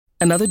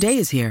Another day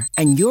is here,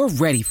 and you're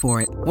ready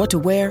for it. What to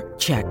wear?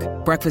 Check.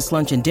 Breakfast,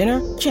 lunch, and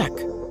dinner? Check.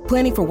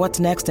 Planning for what's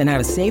next and how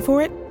to save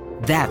for it?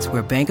 That's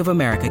where Bank of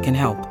America can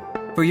help.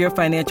 For your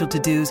financial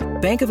to-dos,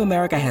 Bank of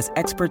America has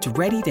experts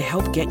ready to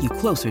help get you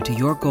closer to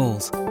your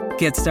goals.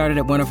 Get started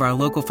at one of our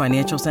local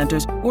financial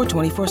centers or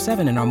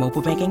 24/7 in our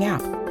mobile banking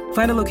app.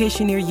 Find a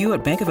location near you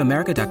at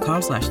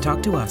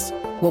bankofamerica.com/talktous.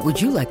 What would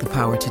you like the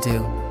power to do?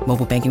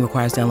 Mobile banking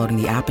requires downloading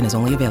the app and is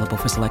only available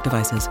for select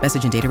devices.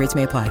 Message and data rates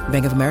may apply.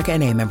 Bank of America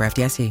N.A., member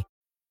FDIC.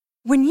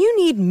 When you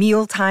need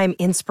mealtime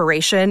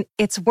inspiration,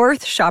 it's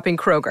worth shopping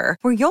Kroger,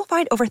 where you'll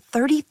find over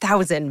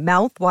 30,000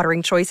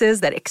 mouth-watering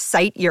choices that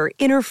excite your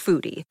inner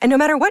foodie. And no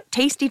matter what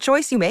tasty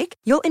choice you make,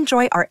 you'll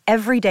enjoy our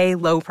everyday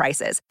low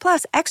prices,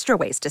 plus extra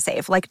ways to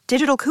save, like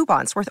digital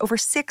coupons worth over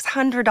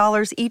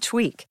 $600 each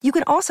week. You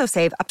can also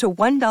save up to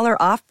 $1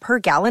 off per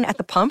gallon at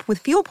the pump with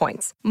fuel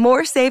points.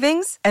 More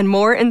savings and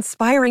more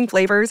inspiring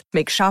flavors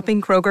make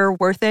shopping Kroger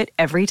worth it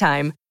every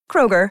time.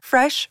 Kroger,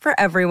 fresh for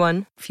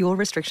everyone. Fuel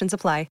restrictions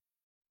apply.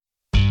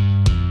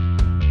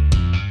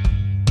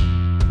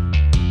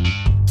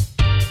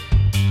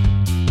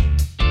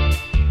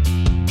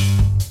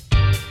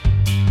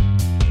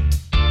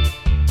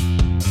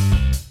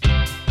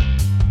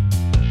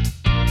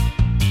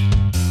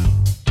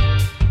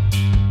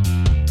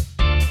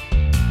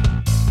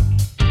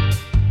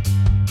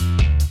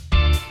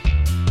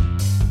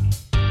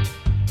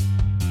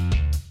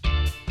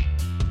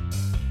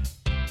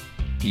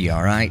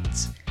 All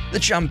right, the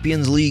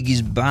Champions League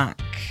is back.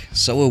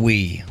 So are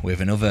we, with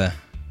another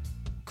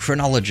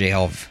chronology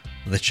of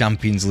the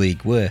Champions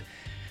League. We're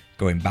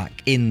going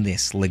back in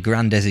this Le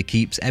Grandes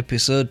Equipes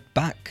episode,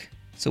 back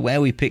to where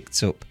we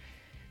picked up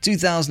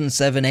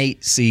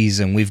 2007-8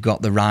 season. We've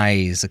got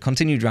the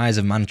continued rise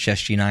of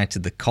Manchester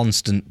United, the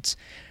constant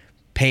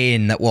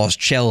pain that was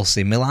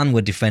Chelsea. Milan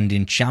were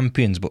defending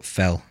champions but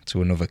fell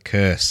to another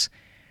curse.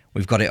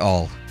 We've got it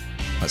all.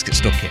 Let's get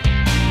stuck in.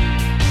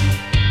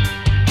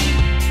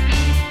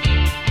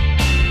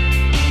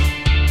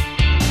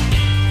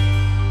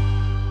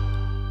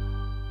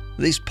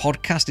 This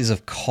podcast is,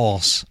 of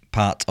course,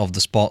 part of the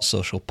Sports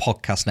Social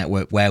Podcast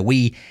Network, where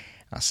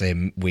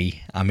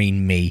I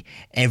mean me,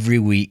 every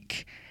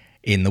week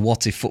in the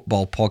What If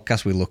Football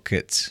podcast, we look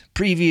at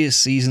previous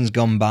seasons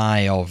gone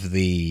by of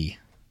the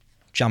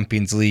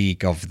Champions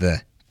League, of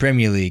the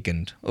Premier League,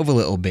 and other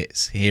little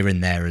bits here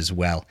and there as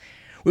well.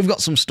 We've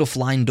got some stuff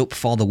lined up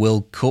for the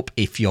World Cup.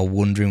 If you're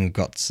wondering, we've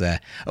got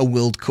a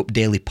World Cup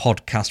daily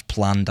podcast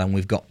planned, and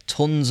we've got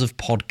tons of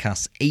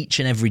podcasts each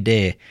and every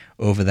day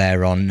over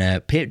there on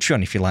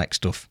Patreon if you like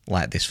stuff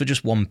like this. For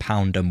just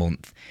 £1 a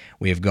month,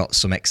 we have got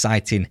some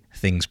exciting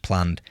things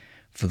planned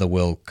for the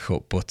World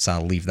Cup, but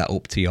I'll leave that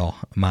up to your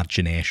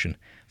imagination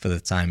for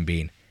the time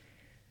being.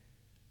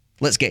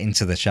 Let's get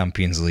into the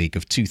Champions League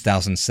of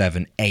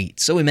 2007-8.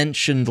 So we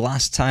mentioned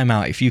last time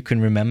out, if you can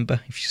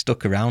remember, if you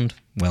stuck around,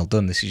 well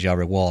done, this is your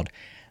reward.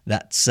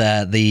 That's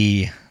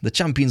the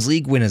Champions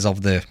League winners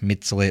of the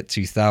mid to late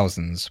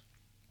 2000s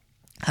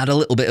had a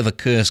little bit of a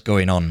curse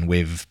going on,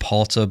 with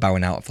Porto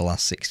bowing out of the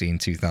last 16 in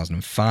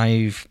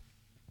 2005,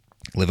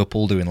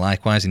 Liverpool doing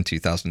likewise in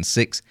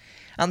 2006,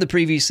 and the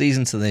previous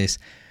season to this,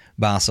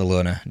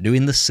 Barcelona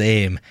doing the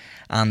same.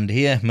 And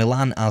here,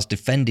 Milan, as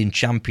defending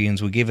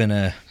champions, were given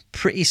a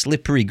pretty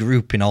slippery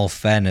group, in all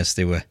fairness.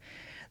 They were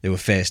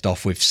faced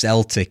off with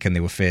Celtic, and they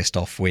were faced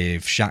off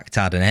with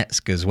Shakhtar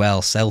Donetsk as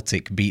well.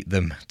 Celtic beat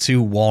them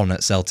 2-1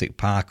 at Celtic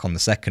Park on the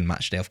second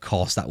match day. Of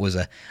course, that was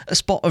a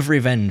spot of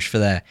revenge for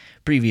their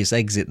previous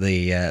exit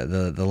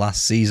the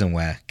last season,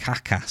 where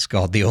Kaká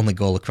scored the only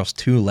goal across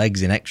 2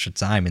 legs in extra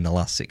time in the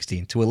last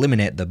 16 to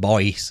eliminate the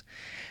boys.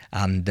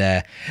 And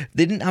they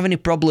didn't have any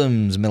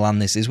problems, Milan,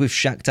 this is, with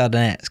Shakhtar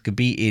Donetsk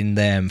beating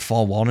them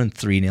 4-1 and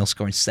 3-0,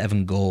 scoring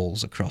 7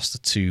 goals across the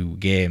 2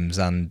 games.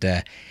 And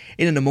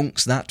in and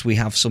amongst that, we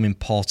have some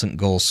important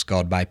goals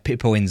scored by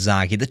Pippo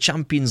Inzaghi, the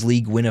Champions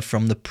League winner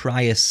from the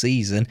prior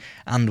season.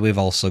 And we've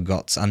also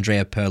got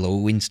Andrea Pirlo,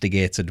 who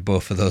instigated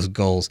both of those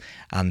goals.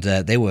 And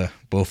they were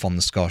both on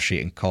the score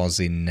sheet and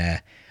causing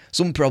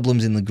some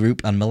problems in the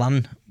group. And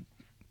Milan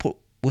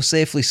were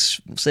safely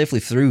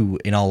through,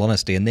 in all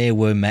honesty, and they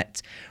were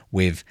met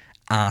with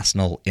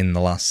Arsenal in the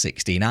last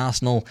 16.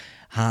 Arsenal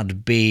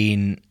had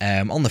been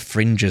on the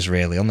fringes,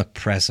 really, on the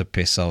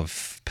precipice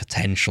of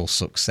potential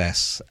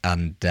success,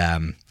 and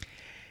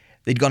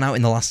they'd gone out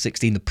in the last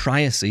 16 the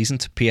prior season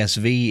to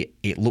PSV.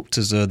 It looked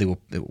as though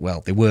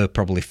they were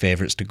probably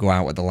favourites to go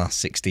out at the last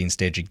 16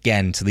 stage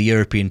again to the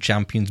European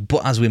champions,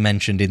 but as we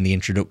mentioned in the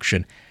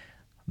introduction,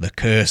 the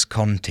curse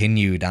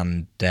continued,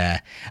 and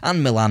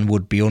Milan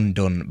would be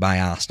undone by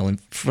Arsenal.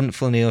 And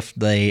funnily enough,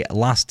 the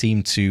last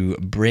team to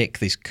break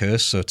this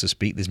curse, so to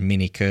speak, this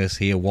mini curse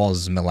here,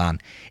 was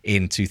Milan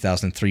in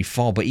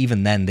 2003-04. But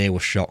even then, they were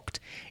shocked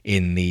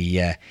in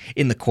the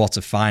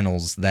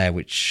quarterfinals there,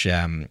 which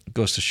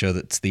goes to show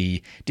that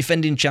the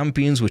defending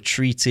champions were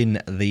treating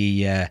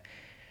the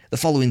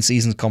following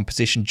season's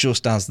competition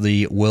just as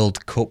the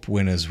World Cup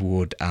winners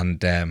would.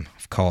 And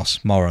of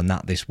course, more on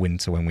that this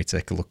winter when we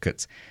take a look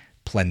at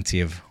plenty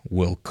of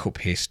World Cup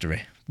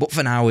history. But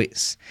for now,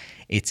 it's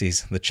it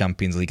is the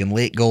Champions League. And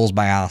late goals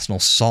by Arsenal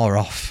saw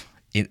off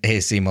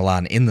AC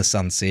Milan in the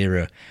San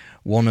Siro.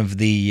 One of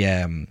the,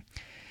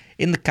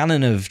 in the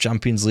canon of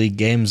Champions League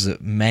games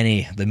that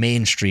the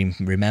mainstream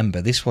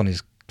remember, this one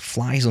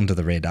flies under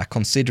the radar,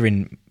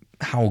 considering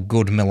how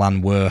good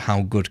Milan were,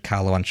 how good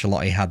Carlo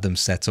Ancelotti had them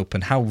set up,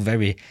 and how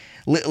very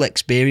little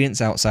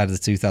experience outside of the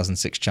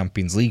 2006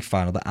 Champions League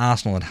final that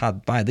Arsenal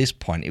had by this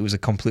point. It was a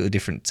completely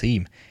different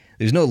team.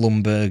 There's no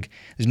Ljungberg,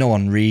 there's no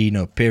Henry,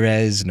 no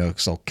Pires, no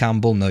Sol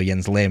Campbell, no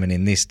Jens Lehmann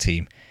in this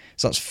team.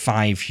 So that's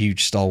 5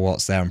 huge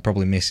stalwarts there, and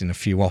probably missing a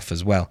few off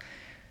as well.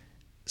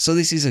 So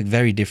this is a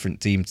very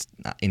different team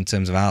in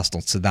terms of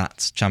Arsenal to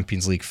that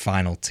Champions League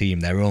final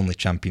team, their only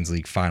Champions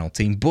League final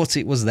team, but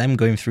it was them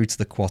going through to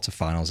the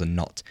quarterfinals and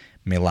not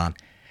Milan.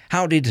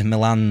 How did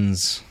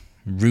Milan's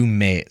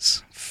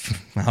roommates,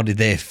 how did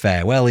they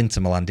fare? Well,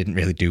 Inter Milan didn't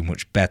really do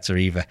much better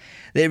either.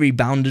 They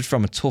rebounded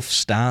from a tough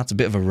start, a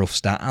bit of a rough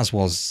start, as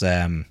was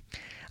the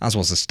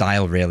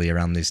style really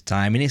around this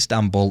time, in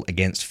Istanbul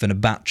against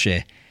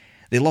Fenerbahce.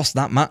 They lost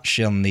that match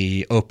on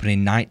the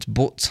opening night,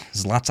 but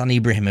Zlatan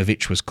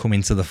Ibrahimovic was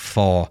coming to the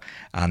fore,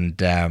 and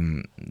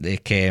they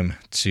came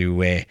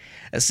to a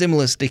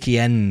similar sticky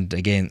end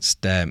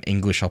against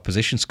English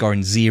opposition,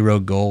 scoring 0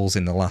 goals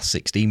in the last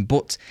 16.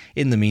 But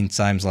in the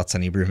meantime,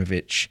 Zlatan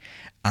Ibrahimovic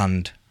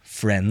and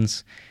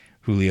friends,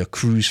 Julio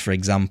Cruz, for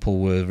example,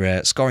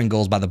 were scoring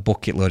goals by the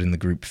bucket load in the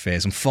group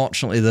phase.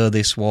 Unfortunately, though,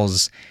 this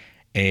was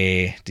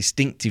a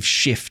distinctive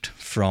shift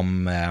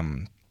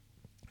from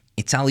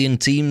Italian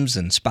teams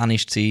and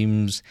Spanish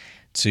teams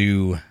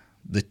to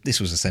this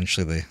was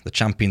essentially the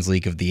Champions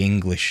League of the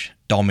English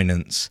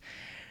dominance.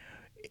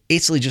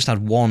 Italy just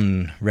had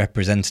one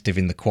representative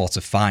in the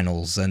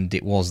quarterfinals, and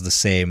it was the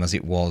same as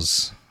it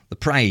was the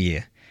prior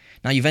year.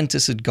 Now,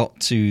 Juventus had got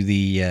to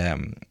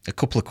a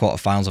couple of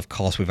quarterfinals. Of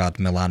course, we've had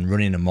Milan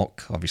running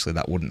amok. Obviously,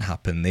 that wouldn't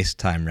happen this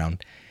time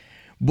round.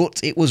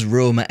 But it was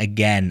Roma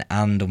again,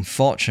 and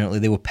unfortunately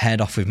they were paired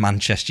off with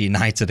Manchester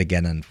United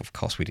again, and of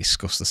course we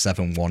discussed the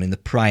 7-1 in the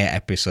prior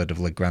episode of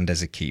Les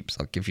Grandes Equipes.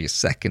 I'll give you a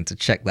second to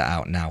check that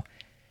out now.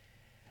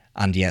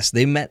 And yes,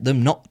 they met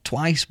them not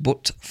twice,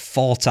 but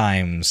 4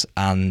 times,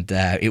 and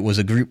it was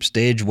a group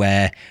stage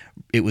where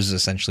it was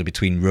essentially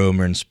between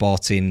Roma and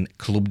Sporting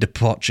Club de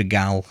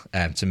Portugal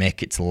to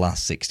make it to the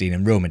last 16,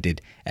 and Roma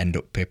did end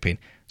up pipping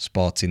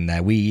Sporting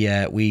there.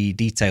 We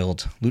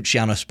detailed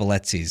Luciano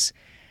Spalletti's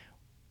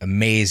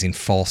amazing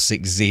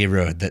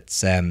 4-6-0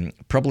 that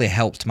probably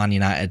helped Man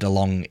United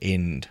along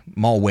in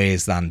more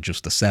ways than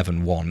just the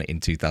 7-1 in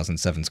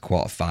 2007's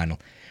quarter-final,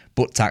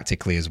 but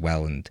tactically as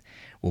well, and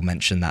we'll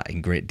mention that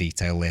in great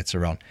detail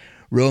later on.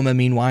 Roma,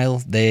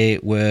 meanwhile, they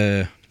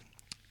got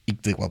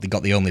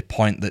the only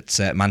point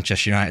that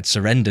Manchester United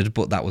surrendered,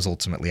 but that was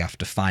ultimately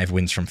after 5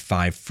 wins from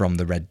 5 from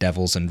the Red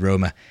Devils, and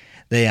Roma,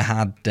 they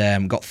had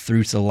got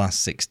through to the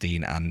last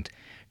 16, and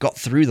got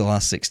through the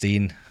last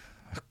 16,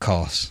 of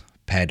course,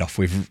 paired off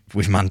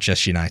with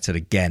Manchester United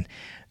again.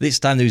 This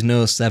time there was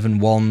no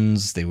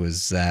 7-1s. There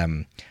was,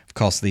 of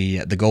course,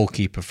 the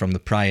goalkeeper from the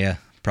prior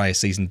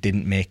season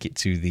didn't make it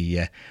to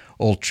the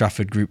Old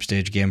Trafford group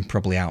stage game,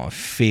 probably out of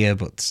fear,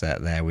 but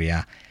there we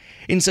are.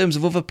 In terms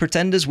of other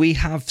pretenders, we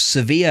have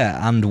Sevilla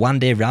and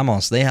Juande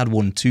Ramos. They had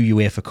won 2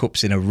 UEFA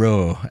Cups in a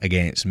row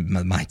against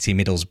mighty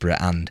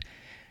Middlesbrough and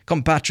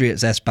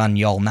compatriots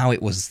Espanyol. Now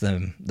it was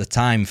the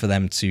time for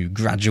them to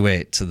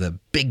graduate to the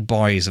big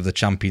boys of the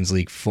Champions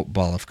League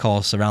football. Of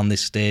course, around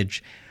this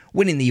stage,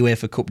 winning the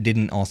UEFA Cup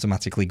didn't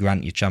automatically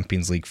grant you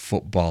Champions League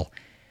football.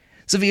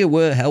 Sevilla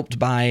were helped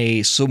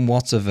by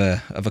somewhat of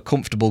a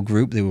comfortable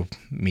group. They were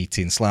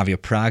meeting Slavia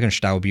Prague and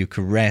Steaua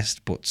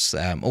Bucharest, but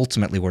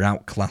ultimately were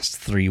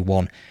outclassed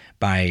 3-1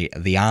 by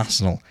the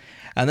Arsenal.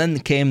 And then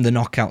came the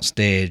knockout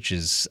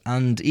stages,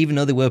 and even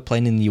though they were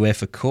playing in the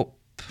UEFA Cup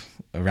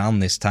around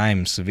this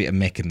time, Sevilla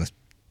making the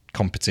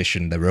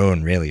competition their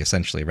own, really,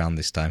 essentially, around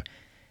this time,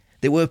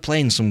 they were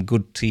playing some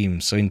good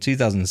teams. So in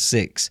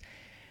 2006,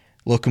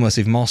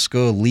 Lokomotiv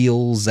Moscow,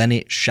 Lille,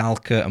 Zenit,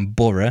 Schalke and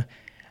Borough,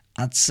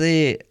 I'd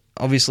say,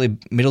 obviously,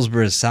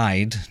 Middlesbrough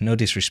aside, no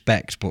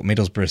disrespect, but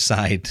Middlesbrough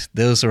aside,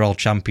 those are all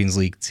Champions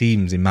League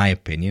teams, in my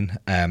opinion.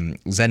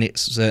 Zenit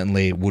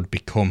certainly would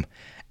become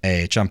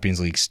a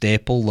Champions League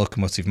staple.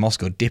 Lokomotiv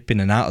Moscow dip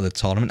in and out of the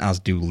tournament, as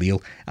do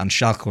Lille, and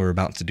Schalke are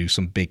about to do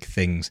some big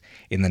things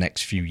in the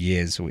next few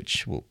years,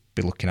 which we'll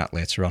be looking at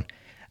later on.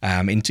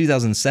 In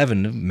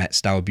 2007, met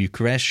Steaua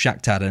Bucharest,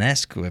 Shakhtar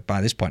Donetsk, who are by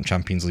this point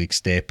Champions League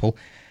staple,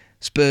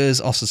 Spurs,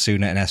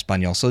 Osasuna and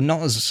Espanyol. So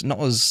not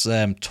as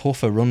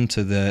tough a run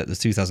to the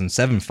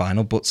 2007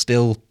 final, but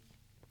still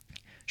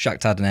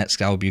Shakhtar Donetsk,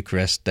 Steaua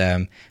Bucharest,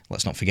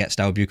 let's not forget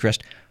Steaua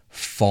Bucharest,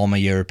 former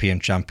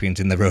European champions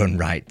in their own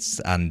rights.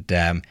 And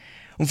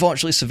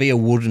unfortunately, Sevilla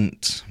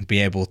wouldn't be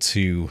able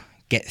to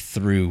get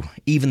through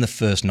even the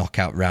first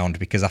knockout round,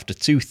 because after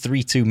 2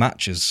 3-2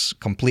 matches,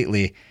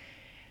 completely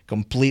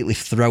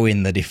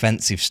throwing the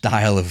defensive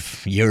style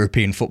of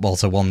European football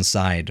to one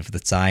side of the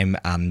time,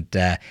 and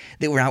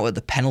they were out at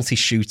the penalty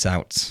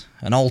shootout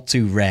an all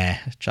too rare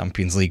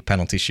Champions League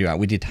penalty shootout.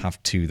 We did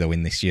have 2 though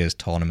in this year's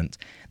tournament.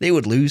 They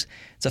would lose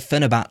to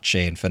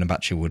Fenerbahce, and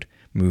Fenerbahce would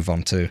move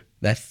on to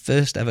their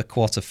first ever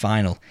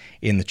quarter-final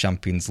in the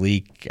Champions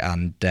League,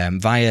 and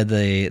via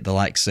the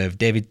likes of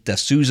David de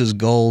Souza's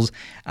goals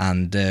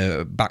and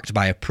backed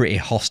by a pretty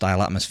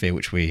hostile atmosphere,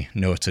 which we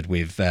noted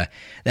with their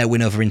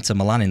win over Inter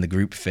Milan in the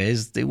group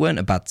phase. They weren't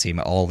a bad team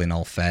at all, in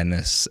all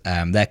fairness.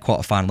 Their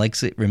quarter-final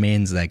exit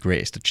remains their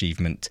greatest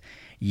achievement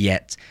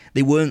yet.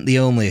 They weren't the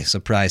only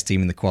surprise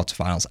team in the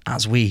quarterfinals,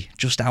 as we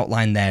just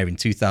outlined there in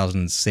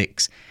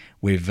 2006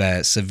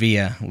 with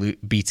Sevilla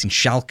beating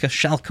Schalke.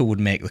 Schalke would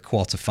make the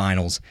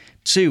quarterfinals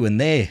too, and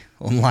they,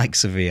 unlike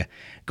Sevilla,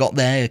 got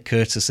there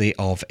courtesy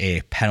of a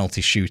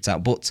penalty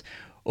shootout. But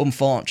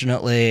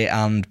unfortunately,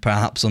 and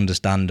perhaps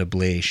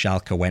understandably,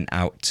 Schalke went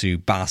out to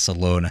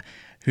Barcelona,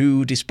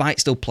 who, despite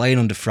still playing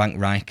under Frank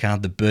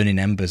Rijkaard, the burning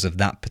embers of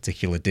that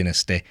particular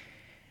dynasty,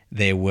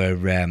 they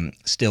were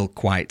still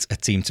quite a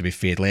team to be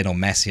feared. Lionel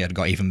Messi had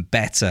got even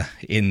better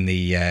in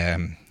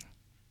the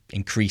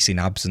increasing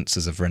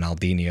absences of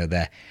Ronaldinho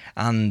there.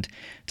 And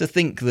to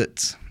think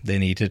that they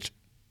needed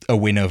a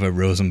win over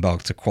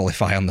Rosenborg to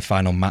qualify on the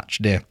final match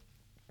day.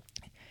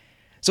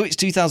 So it's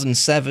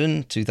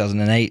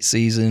 2007-2008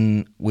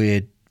 season.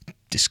 We're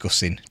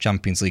discussing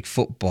Champions League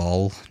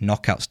football,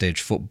 knockout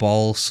stage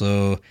football.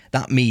 So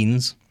that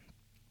means,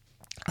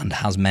 and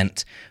has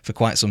meant for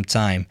quite some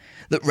time,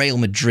 that Real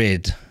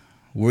Madrid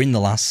were in the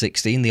last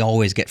 16. They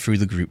always get through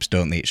the groups,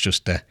 don't they? It's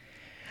just a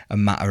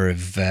matter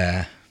of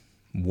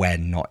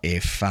when, not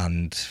if.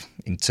 And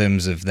in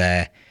terms of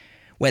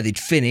where they'd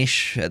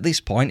finish, at this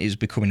point, it was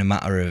becoming a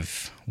matter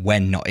of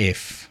when, not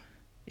if.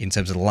 In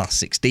terms of the last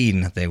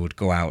 16, they would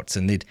go out,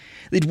 and they'd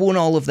won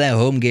all of their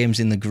home games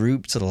in the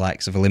group to the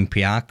likes of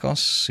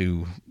Olympiacos,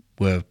 who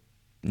were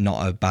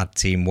not a bad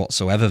team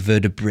whatsoever.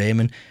 Werder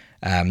Bremen,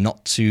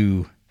 not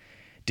too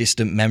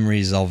distant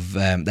memories of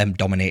them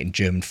dominating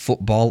German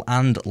football,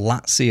 and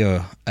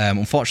Lazio.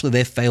 Unfortunately,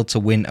 they failed to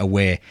win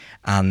away,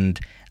 and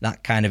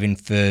that kind of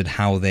inferred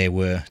how they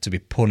were to be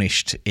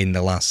punished in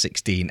the last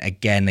 16,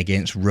 again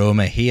against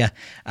Roma here,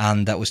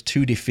 and that was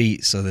 2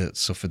 defeats, so they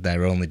suffered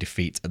their only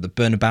defeat at the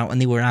Bernabeu,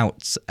 and they were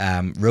out.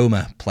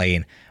 Roma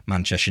playing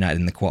Manchester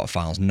United in the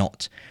quarterfinals,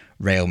 not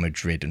Real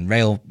Madrid. And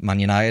Man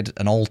United,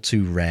 an all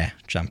too rare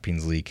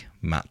Champions League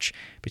match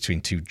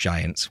between 2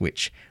 giants,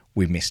 which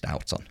we missed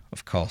out on,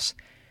 of course.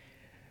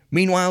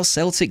 Meanwhile,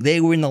 Celtic,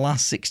 they were in the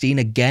last 16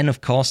 again. Of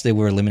course, they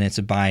were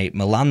eliminated by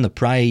Milan the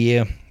prior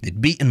year.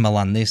 They'd beaten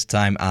Milan this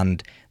time,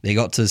 and they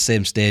got to the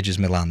same stage as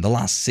Milan, the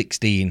last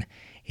 16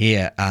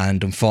 here,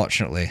 and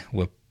unfortunately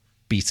were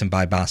beaten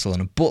by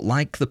Barcelona. But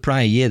like the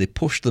prior year, they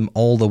pushed them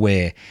all the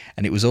way,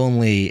 and it was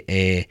only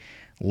a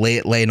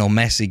late Lionel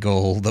Messi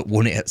goal that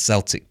won it at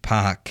Celtic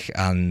Park,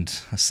 and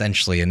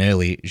essentially an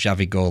early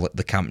Xavi goal at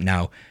the Camp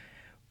Nou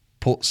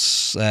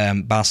puts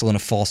Barcelona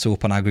 4-2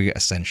 up on aggregate,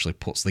 essentially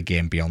puts the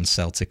game beyond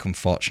Celtic,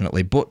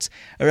 unfortunately. But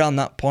around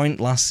that point,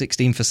 last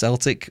 16 for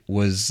Celtic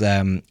was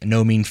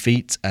no mean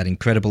feat, an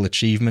incredible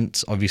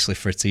achievement, obviously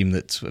for a team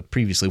that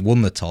previously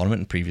won the tournament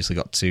and previously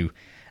got to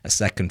a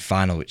second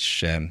final,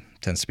 which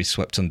tends to be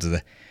swept under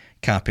the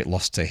carpet,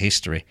 lost to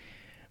history.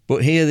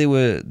 But here they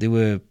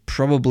were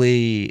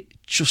probably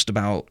just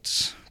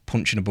about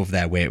punching above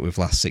their weight with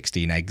last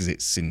 16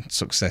 exits in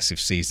successive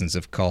seasons,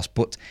 of course.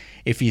 But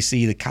if you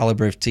see the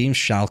calibre of teams,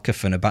 Schalke,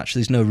 Fenerbahce,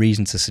 there's no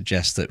reason to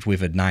suggest that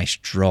with a nice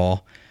draw,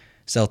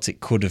 Celtic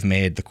could have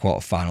made the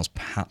quarterfinals,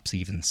 perhaps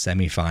even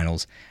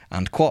semi-finals.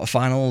 And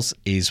quarterfinals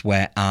is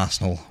where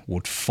Arsenal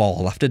would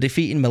fall. After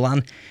defeating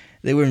Milan,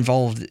 they were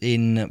involved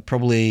in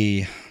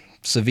probably,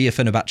 Sevilla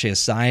Fenerbahce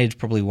aside,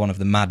 probably one of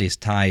the maddest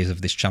ties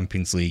of this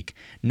Champions League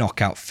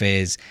knockout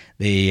phase.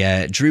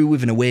 They drew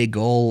with an away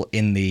goal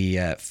in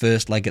the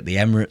first leg at the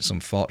Emirates,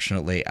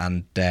 unfortunately,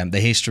 and the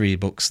history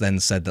books then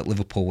said that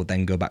Liverpool would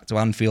then go back to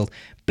Anfield,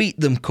 beat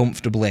them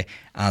comfortably,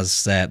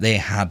 as they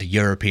had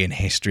European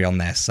history on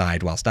their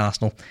side, whilst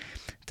Arsenal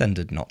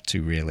tended not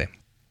to really.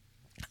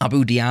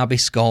 Abu Diaby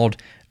scored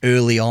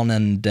early on,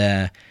 and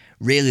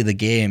really the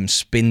game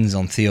spins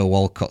on Theo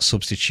Walcott's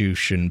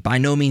substitution. By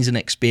no means an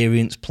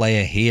experienced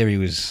player here. He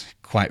was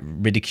quite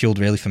ridiculed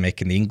really for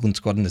making the England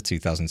squad in the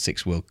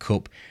 2006 World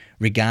Cup.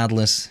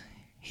 Regardless,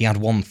 he had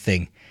one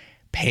thing,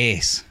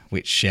 pace,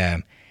 which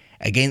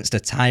against a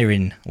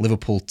tiring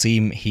Liverpool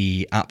team,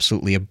 he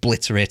absolutely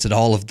obliterated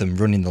all of them,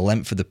 running the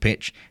length of the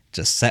pitch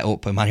to set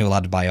up Emmanuel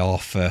Adebayor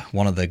for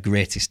one of the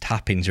greatest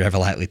tap-ins you're ever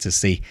likely to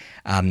see.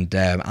 And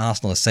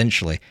Arsenal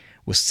essentially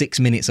was 6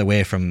 minutes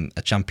away from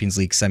a Champions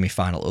League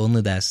semi-final,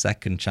 only their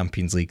second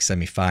Champions League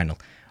semi-final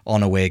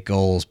on away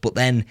goals. But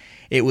then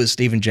it was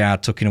Steven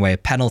Gerrard tucking away a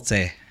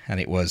penalty,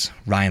 and it was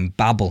Ryan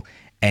Babel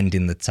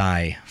ending the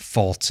tie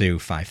 4-2,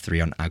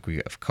 5-3 on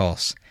aggregate, of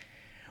course.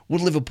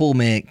 Would Liverpool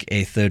make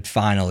a third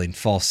final in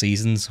 4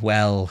 seasons?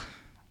 Well,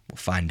 we'll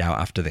find out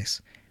after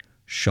this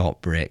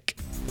short break.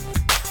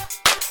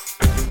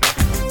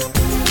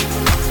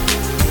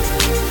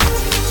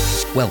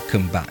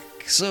 Welcome back.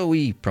 So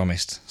we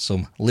promised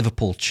some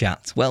Liverpool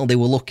chat. Well, they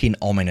were looking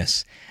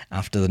ominous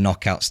after the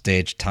knockout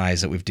stage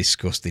ties that we've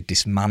discussed. They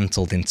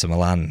dismantled Inter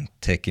Milan,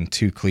 taking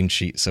 2 clean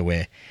sheets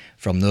away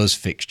from those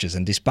fixtures.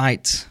 And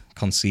despite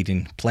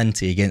conceding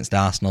plenty against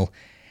Arsenal,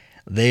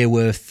 they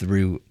were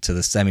through to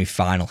the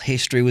semi-final.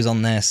 History was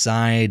on their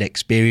side.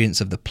 Experience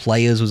of the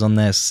players was on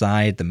their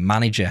side. The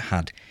manager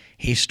had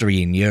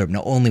history in Europe,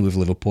 not only with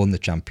Liverpool in the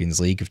Champions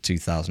League of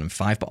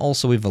 2005, but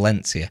also with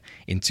Valencia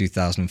in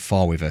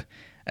 2004 with a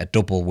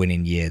double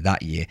winning year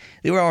that year.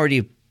 They were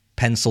already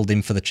penciled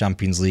in for the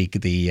Champions League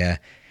the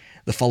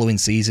following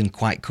season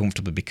quite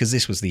comfortably, because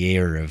this was the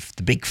era of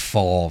the big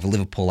four of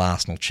Liverpool,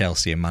 Arsenal,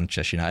 Chelsea and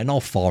Manchester United, and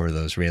all 4 of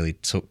those really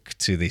took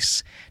to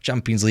this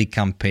Champions League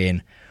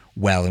campaign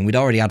well, and we'd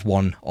already had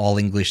one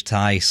all-English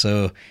tie,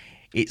 so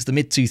it's the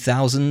mid to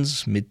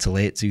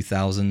late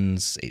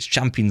 2000s, it's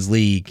Champions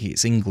League,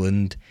 it's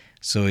England,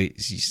 so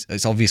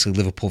it's obviously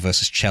Liverpool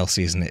versus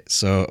Chelsea, isn't it?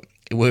 So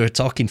we're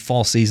talking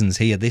 4 seasons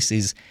here. This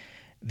is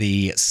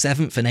the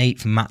 7th and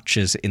 8th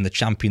matches in the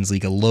Champions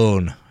League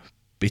alone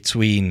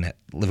between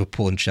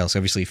Liverpool and Chelsea.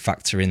 Obviously,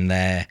 factor in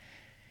their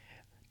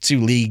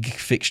 2 league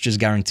fixtures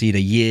guaranteed a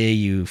year.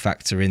 You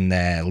factor in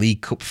their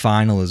League Cup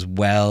final as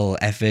well,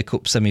 FA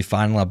Cup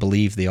semi-final, I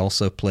believe they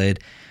also played.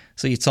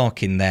 So you're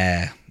talking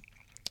there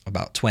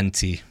about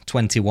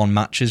 21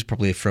 matches,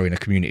 probably throwing a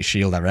Community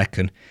Shield, I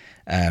reckon.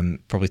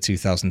 Probably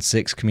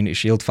 2006 Community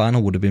Shield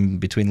final would have been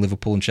between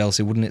Liverpool and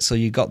Chelsea, wouldn't it? So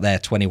you got there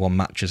 21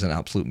 matches, an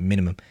absolute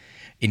minimum,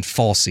 in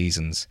 4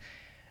 seasons.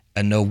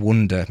 And no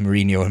wonder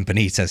Mourinho and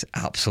Benitez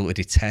absolutely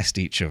detest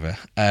each other.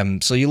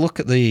 So you look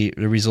at the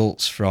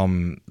results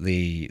from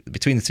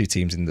between the 2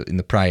 teams in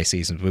the prior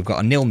seasons. We've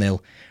got a 0-0,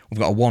 we've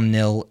got a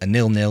 1-0, a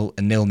 0-0,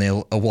 a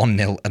 0-0, a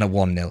 1-0, and a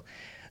 1-0.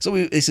 So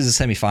this is the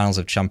semi-finals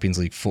of Champions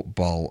League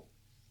football.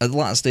 At the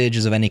latter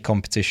stages of any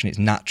competition, it's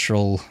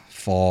natural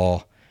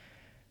for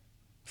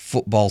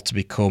football to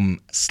become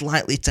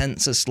slightly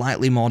tenser,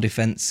 slightly more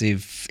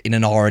defensive in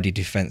an already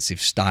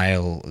defensive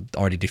style,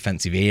 already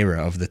defensive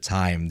era of the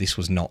time. This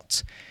was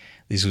not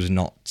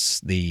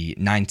the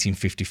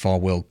 1954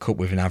 World Cup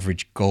with an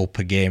average goal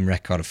per game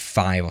record of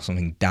 5 or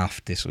something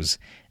daft. This was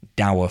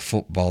dour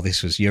football.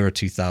 This was Euro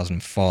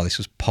 2004. This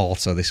was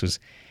Porto. This was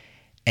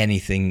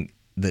anything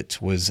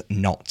that was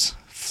not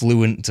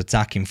fluent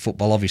attacking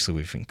football. Obviously,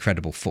 with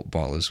incredible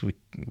footballers,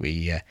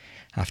 we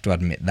have to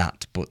admit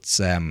that. But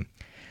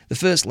the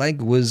first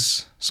leg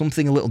was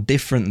something a little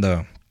different,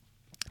 though.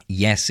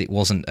 Yes, it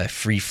wasn't a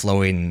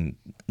free-flowing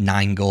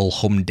 9-goal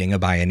humdinger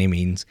by any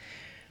means,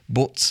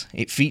 but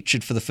it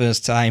featured for the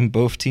first time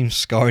both teams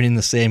scoring in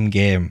the same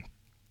game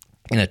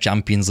in a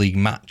Champions League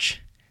match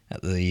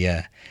at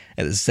the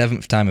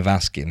 7th time of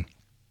asking.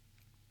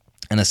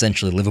 And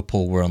essentially,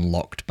 Liverpool were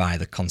unlocked by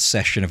the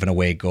concession of an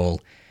away goal,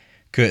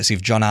 courtesy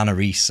of John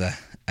Arisa,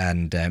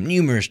 and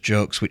numerous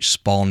jokes which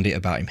spawned it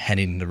about him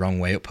heading the wrong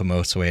way up a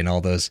motorway and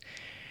all those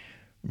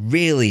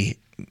really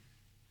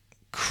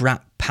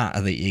crap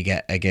patter that you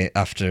get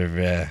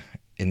after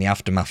in the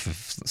aftermath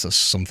of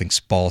something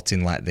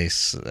sporting like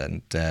this.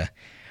 And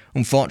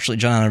unfortunately,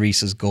 John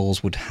Arisa's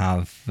goals would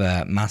have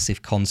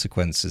massive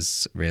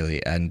consequences,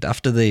 really. And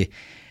after the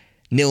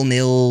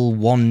 0-0,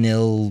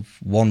 1-0,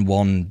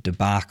 1-1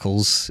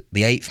 debacles,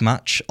 the 8th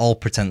match, all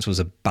pretense was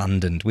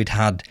abandoned. We'd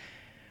had,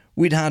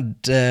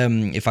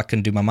 if I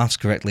can do my maths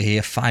correctly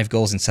here, 5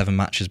 goals in 7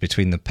 matches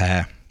between the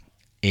pair.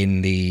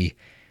 In the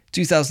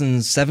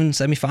 2007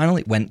 semi-final,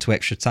 it went to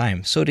extra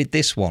time. So did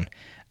this one.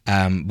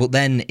 But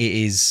then it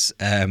is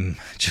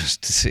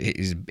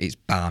it's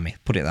balmy,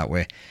 put it that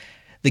way.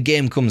 The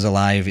game comes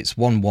alive. It's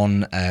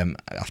 1-1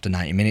 after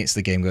 90 minutes.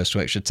 The game goes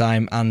to extra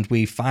time, and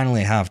we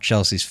finally have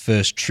Chelsea's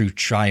first true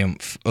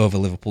triumph over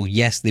Liverpool.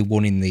 Yes, they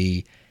won in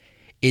the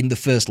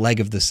first leg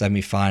of the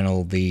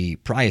semi-final the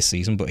prior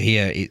season, but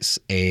here it's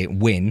a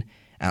win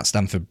at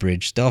Stamford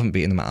Bridge. Still haven't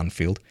beaten them at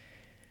Anfield,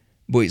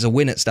 but it's a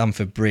win at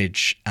Stamford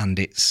Bridge, and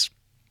it's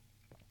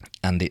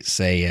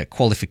a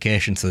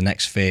qualification to the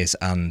next phase.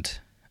 And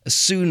as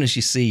soon as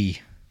you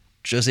see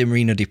Jose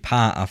Mourinho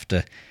depart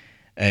after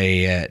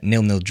a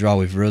 0-0 draw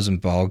with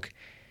Rosenborg,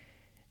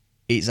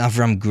 it's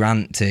Avram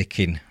Grant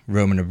taking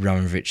Roman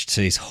Abramovich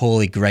to his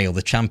holy grail,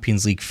 the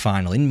Champions League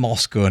final in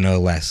Moscow, no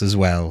less, as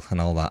well,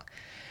 and all that.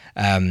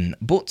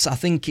 But I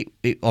think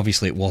it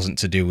obviously it wasn't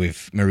to do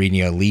with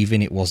Mourinho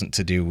leaving. It wasn't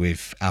to do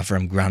with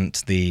Avram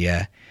Grant,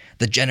 the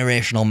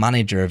generational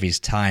manager of his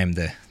time,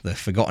 the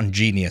forgotten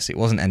genius. It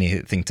wasn't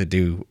anything to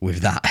do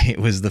with that. It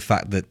was the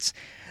fact that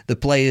the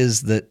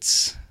players that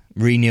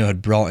Mourinho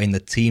had brought in,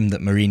 the team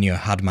that Mourinho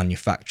had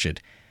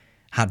manufactured,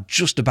 had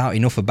just about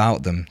enough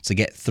about them to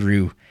get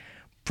through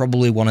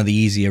probably one of the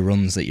easier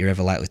runs that you're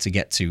ever likely to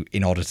get to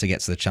in order to get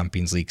to the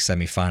Champions League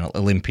semi-final.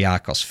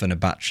 Olympiacos,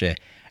 Fenerbahce,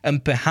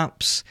 and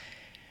perhaps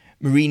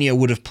Mourinho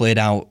would have played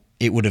out.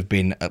 It would have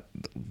been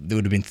there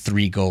would have been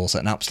 3 goals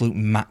at an absolute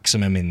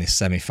maximum in this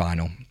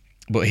semi-final.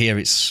 But here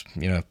it's,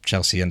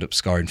 Chelsea end up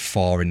scoring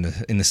 4 in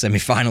the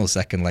semi-final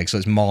second leg, so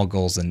it's more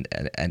goals than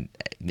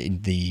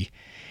in the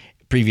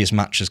previous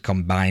matches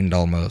combined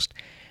almost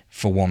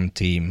for one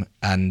team.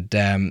 And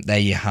there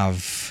you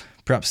have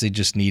Perhaps they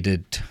just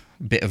needed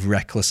a bit of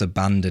reckless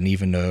abandon,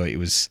 even though it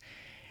was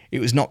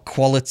not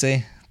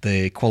quality.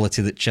 The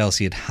quality that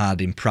Chelsea had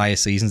in prior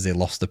seasons. They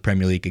lost the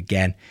Premier League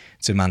again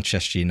to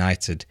Manchester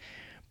United.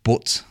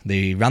 But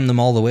they ran them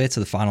all the way to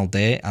the final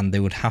day, and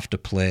they would have to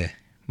play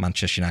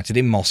Manchester United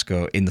in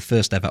Moscow in the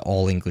first ever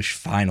All-English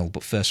final.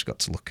 But first we've got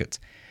to look at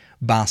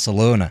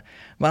Barcelona.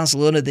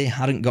 Barcelona, they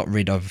hadn't got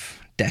rid of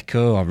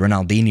Deco or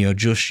Ronaldinho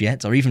just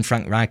yet, or even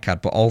Frank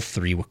Rijkaard, but all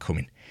three were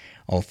coming.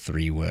 All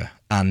three were.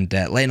 And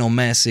Lionel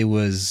Messi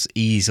was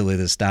easily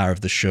the star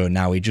of the show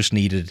now. He just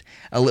needed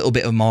a little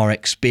bit of more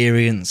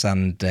experience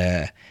and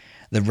the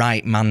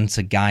right man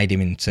to guide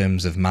him in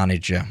terms of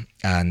manager.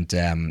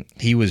 And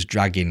he was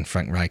dragging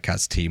Frank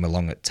Rijkaard's team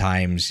along at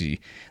times.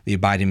 The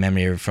abiding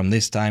memory from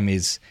this time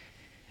is,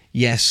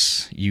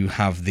 yes, you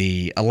have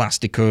the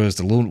Elasticos,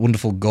 the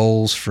wonderful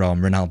goals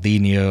from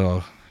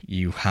Ronaldinho.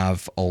 You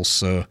have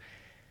also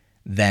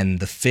then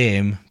the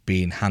fame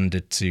being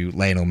handed to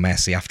Lionel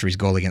Messi after his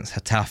goal against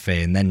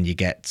Getafe. And then you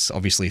get,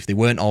 obviously, if they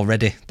weren't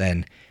already,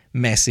 then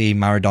Messi,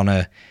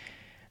 Maradona,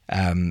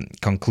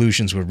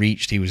 conclusions were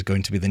reached. He was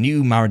going to be the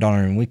new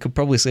Maradona. And we could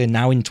probably say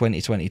now in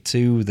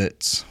 2022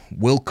 that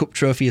World Cup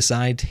trophy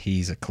aside,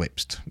 he's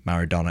eclipsed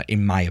Maradona,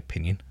 in my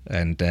opinion.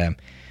 And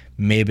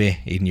maybe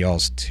in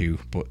yours too,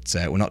 but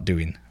we're not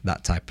doing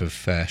that type of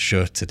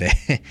show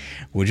today.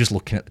 We're just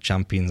looking at the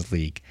Champions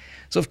League.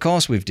 So, of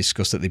course, we've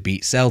discussed that they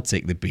beat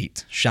Celtic, they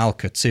beat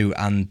Schalke too,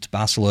 and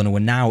Barcelona were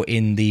now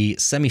in the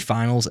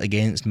semi-finals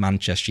against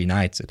Manchester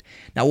United.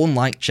 Now,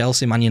 unlike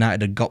Chelsea, Man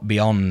United had got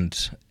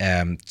beyond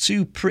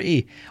two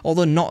pretty,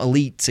 although not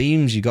elite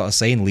teams, you got to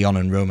say, in Lyon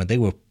and Roma. They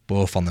were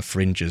both on the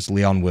fringes.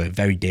 Lyon were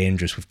very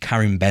dangerous with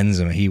Karim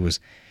Benzema. He was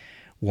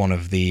one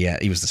of the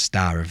he was the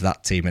star of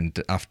that team, and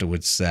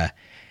afterwards Sir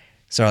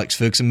Alex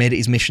Ferguson made it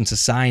his mission to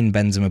sign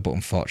Benzema, but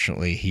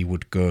unfortunately he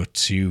would go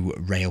to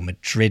Real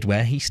Madrid,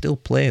 where he still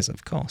plays,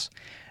 of course.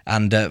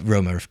 And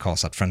Roma, of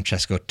course, had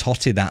Francesco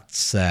Totti, that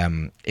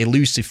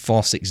elusive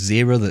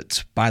 4-6-0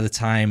 that by the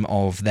time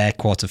of their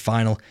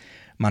quarter-final,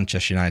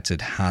 Manchester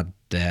United had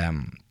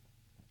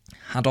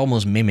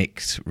almost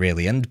mimicked,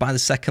 really. And by the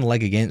second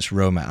leg against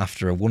Roma,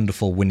 after a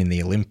wonderful win in the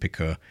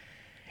Olympico,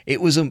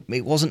 it wasn't a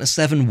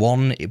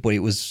 7-1, but it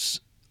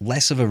was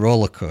less of a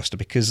roller coaster,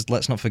 because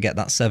let's not forget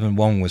that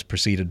 7-1 was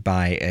preceded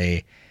by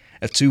a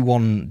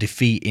 2-1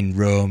 defeat in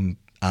Rome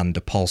and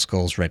a Paul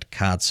Scholes red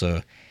card.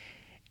 So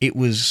it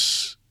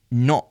was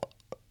not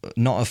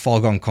a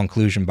foregone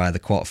conclusion by the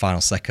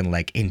quarterfinal second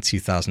leg in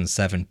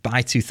 2007.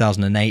 By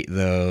 2008,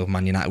 though,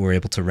 Man United were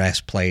able to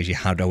rest players. You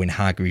had Owen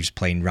Hargreaves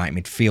playing right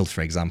midfield,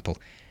 for example.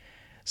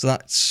 So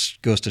that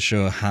goes to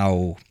show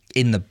how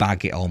in the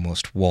bag it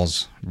almost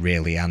was,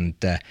 really. And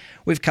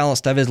with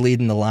Carlos Tevez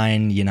leading the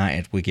line,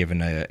 United were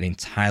given an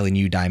entirely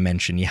new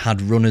dimension. You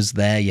had runners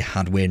there, you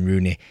had Wayne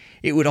Rooney.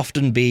 It would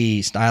often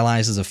be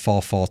stylised as a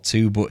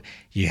 4-4-2, but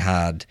you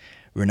had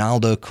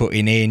Ronaldo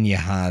cutting in, you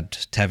had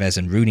Tevez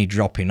and Rooney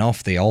dropping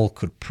off. They all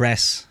could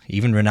press.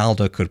 Even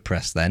Ronaldo could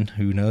press then,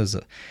 who knows.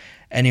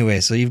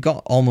 Anyway, so you've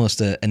got almost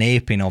an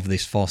aping of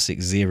this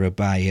 4-6-0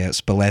 by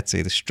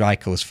Spalletti, the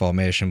strikerless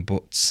formation.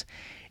 But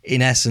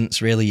in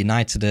essence, really,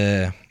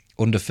 United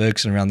under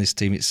Ferguson around this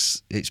team,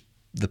 it's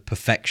the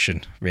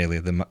perfection, really,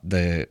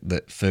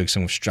 that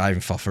Ferguson was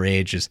striving for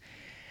ages.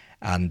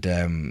 And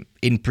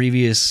in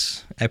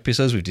previous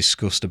episodes, we've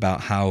discussed about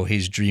how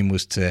his dream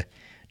was to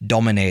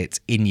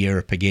dominate in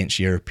Europe against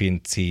European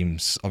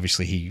teams.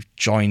 Obviously, he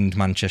joined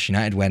Manchester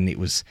United when it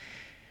was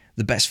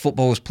the best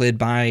football was played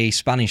by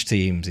Spanish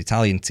teams,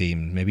 Italian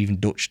teams, maybe even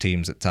Dutch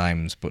teams at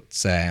times.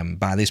 But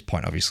by this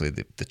point, obviously,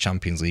 the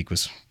Champions League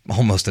was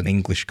almost an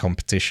English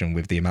competition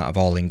with the amount of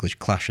all-English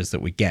clashes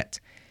that we get.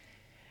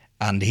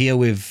 And here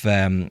with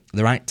the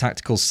right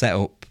tactical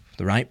setup,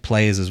 the right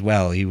players as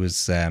well, he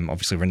was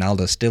obviously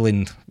Ronaldo still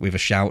in with a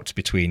shout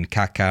between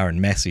Kaká and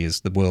Messi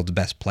as the world's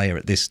best player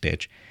at this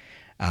stage.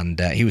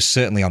 And he was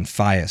certainly on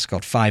fire,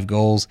 scored 5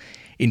 goals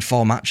in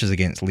 4 matches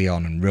against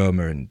Lyon and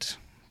Roma, and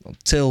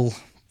until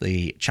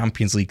the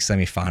Champions League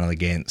semi-final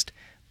against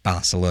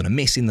Barcelona,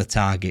 missing the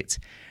target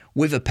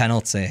with a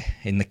penalty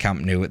in the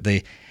Camp Nou at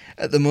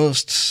the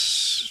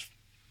most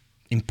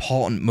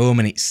important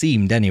moment, it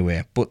seemed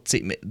anyway. But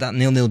that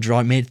 0-0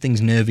 draw made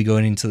things nervy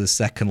going into the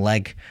second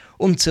leg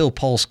until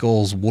Paul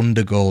Scholes'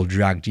 wonder goal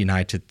dragged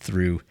United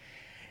through.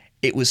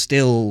 It was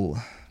still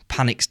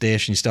panic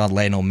station. You still had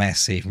Lionel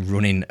Messi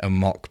running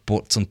amok,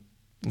 but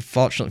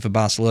unfortunately for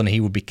Barcelona, he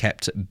would be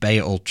kept at bay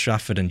at Old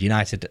Trafford, and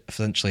United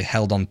essentially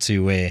held on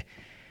to a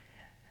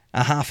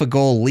half a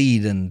goal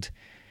lead, and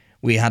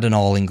we had an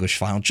all-English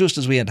final, just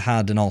as we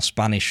had an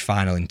all-Spanish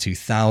final in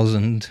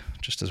 2000,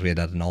 just as we had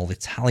an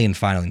all-Italian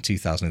final in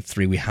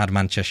 2003. We had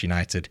Manchester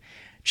United.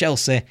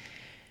 Chelsea,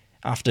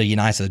 after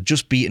United had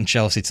just beaten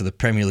Chelsea to the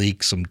Premier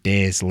League some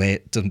days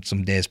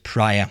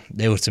prior,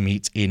 they were to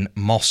meet in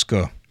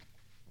Moscow.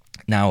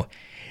 Now,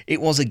 it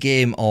was a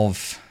game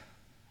of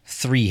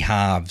 3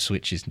 halves,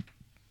 which is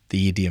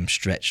the idiom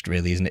stretched,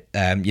 really, isn't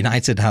it?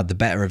 United had the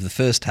better of the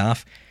first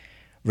half,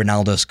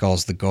 Ronaldo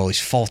scores the goal. He's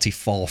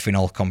 44th in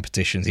all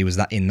competitions. He was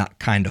in that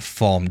kind of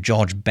form,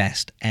 George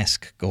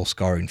Best-esque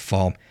goal-scoring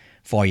form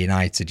for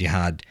United. You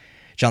had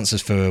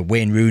chances for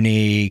Wayne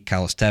Rooney,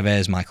 Carlos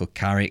Tevez, Michael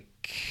Carrick,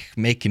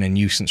 making a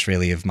nuisance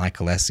really of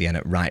Michael Essien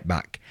at right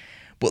back.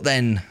 But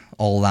then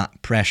all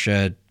that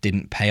pressure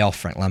didn't pay off.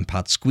 Frank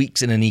Lampard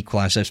squeaks in an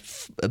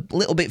equaliser. A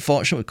little bit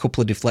fortunate with a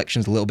couple of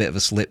deflections, a little bit of a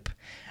slip,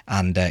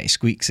 and he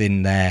squeaks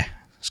in there,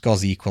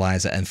 scores the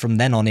equaliser, and from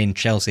then on in,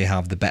 Chelsea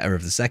have the better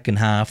of the second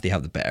half, they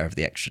have the better of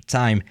the extra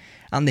time,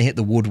 and they hit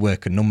the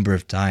woodwork a number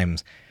of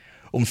times.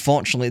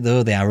 Unfortunately,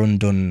 though, they are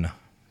undone,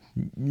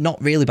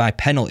 not really by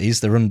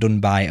penalties, they're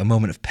undone by a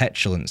moment of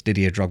petulance,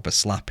 Didier Drogba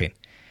slapping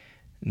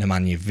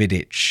Nemanja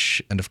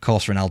Vidic, and of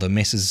course Ronaldo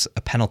misses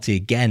a penalty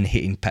again,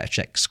 hitting Petr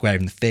Cech square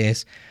in the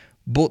face,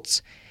 but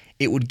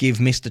it would give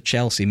Mr.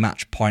 Chelsea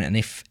match point, and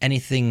if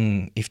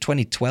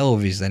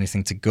 2012 is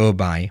anything to go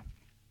by,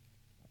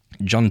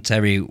 John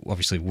Terry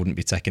obviously wouldn't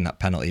be taking that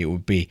penalty. It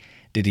would be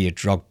Didier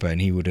Drogba,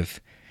 and you'd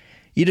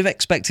have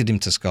expected him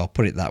to score,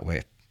 put it that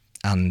way.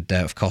 And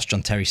of course,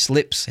 John Terry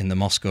slips in the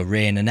Moscow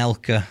rain.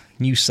 Anelka,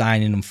 new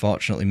signing,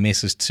 unfortunately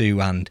misses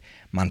too, and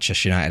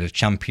Manchester United are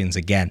champions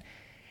again.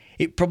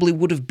 It probably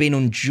would have been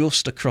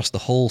unjust across the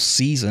whole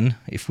season,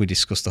 if we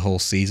discuss the whole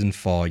season,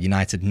 for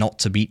United not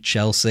to beat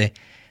Chelsea.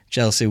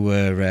 Chelsea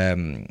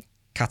were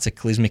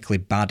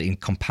cataclysmically bad in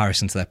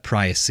comparison to their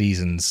prior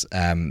seasons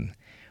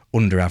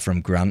under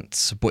Avram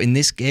Grant. But in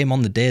this game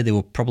on the day, they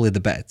were probably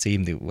the better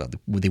team. They were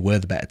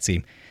the better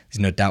team. There's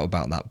no doubt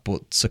about that.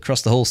 But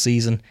across the whole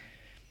season,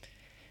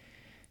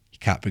 you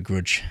can't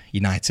begrudge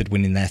United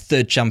winning their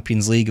third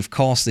Champions League. Of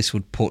course, this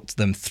would put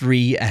them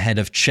 3 ahead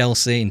of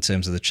Chelsea in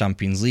terms of the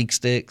Champions League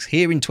stakes.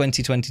 Here in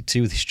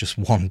 2022, there's just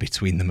one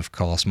between them, of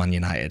course. Man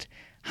United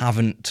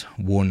haven't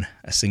won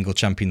a single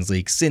Champions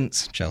League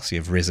since Chelsea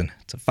have risen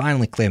to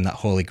finally claim that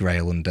Holy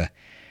Grail under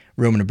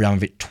Roman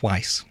Abramovich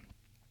twice.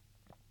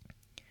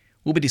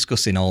 We'll be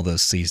discussing all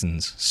those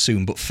seasons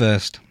soon, but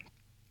first,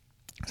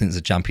 since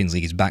the Champions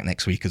League is back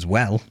next week as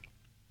well,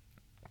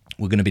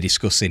 we're going to be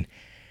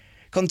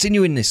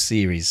continuing this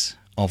series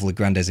of Le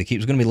Grandes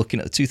Equipes. We're going to be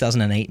looking at the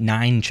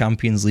 2008-9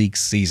 Champions League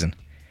season.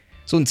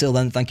 So until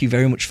then, thank you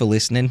very much for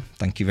listening.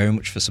 Thank you very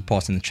much for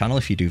supporting the channel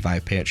if you do via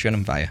Patreon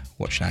and via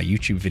watching our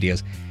YouTube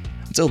videos.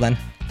 Until then,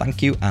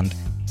 thank you and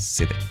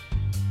Sidi.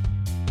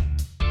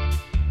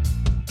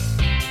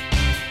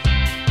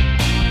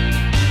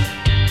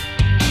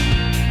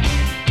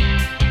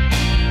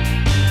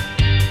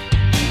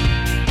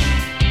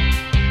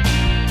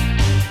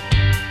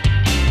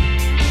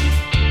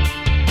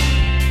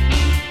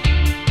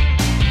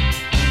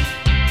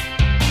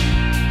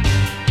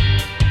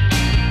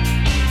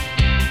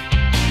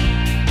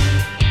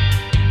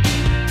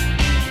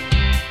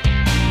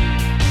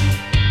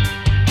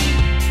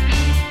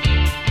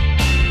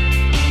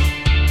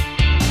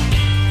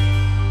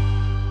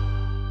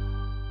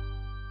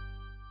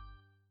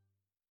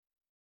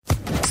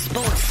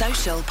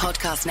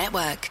 Podcast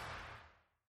Network.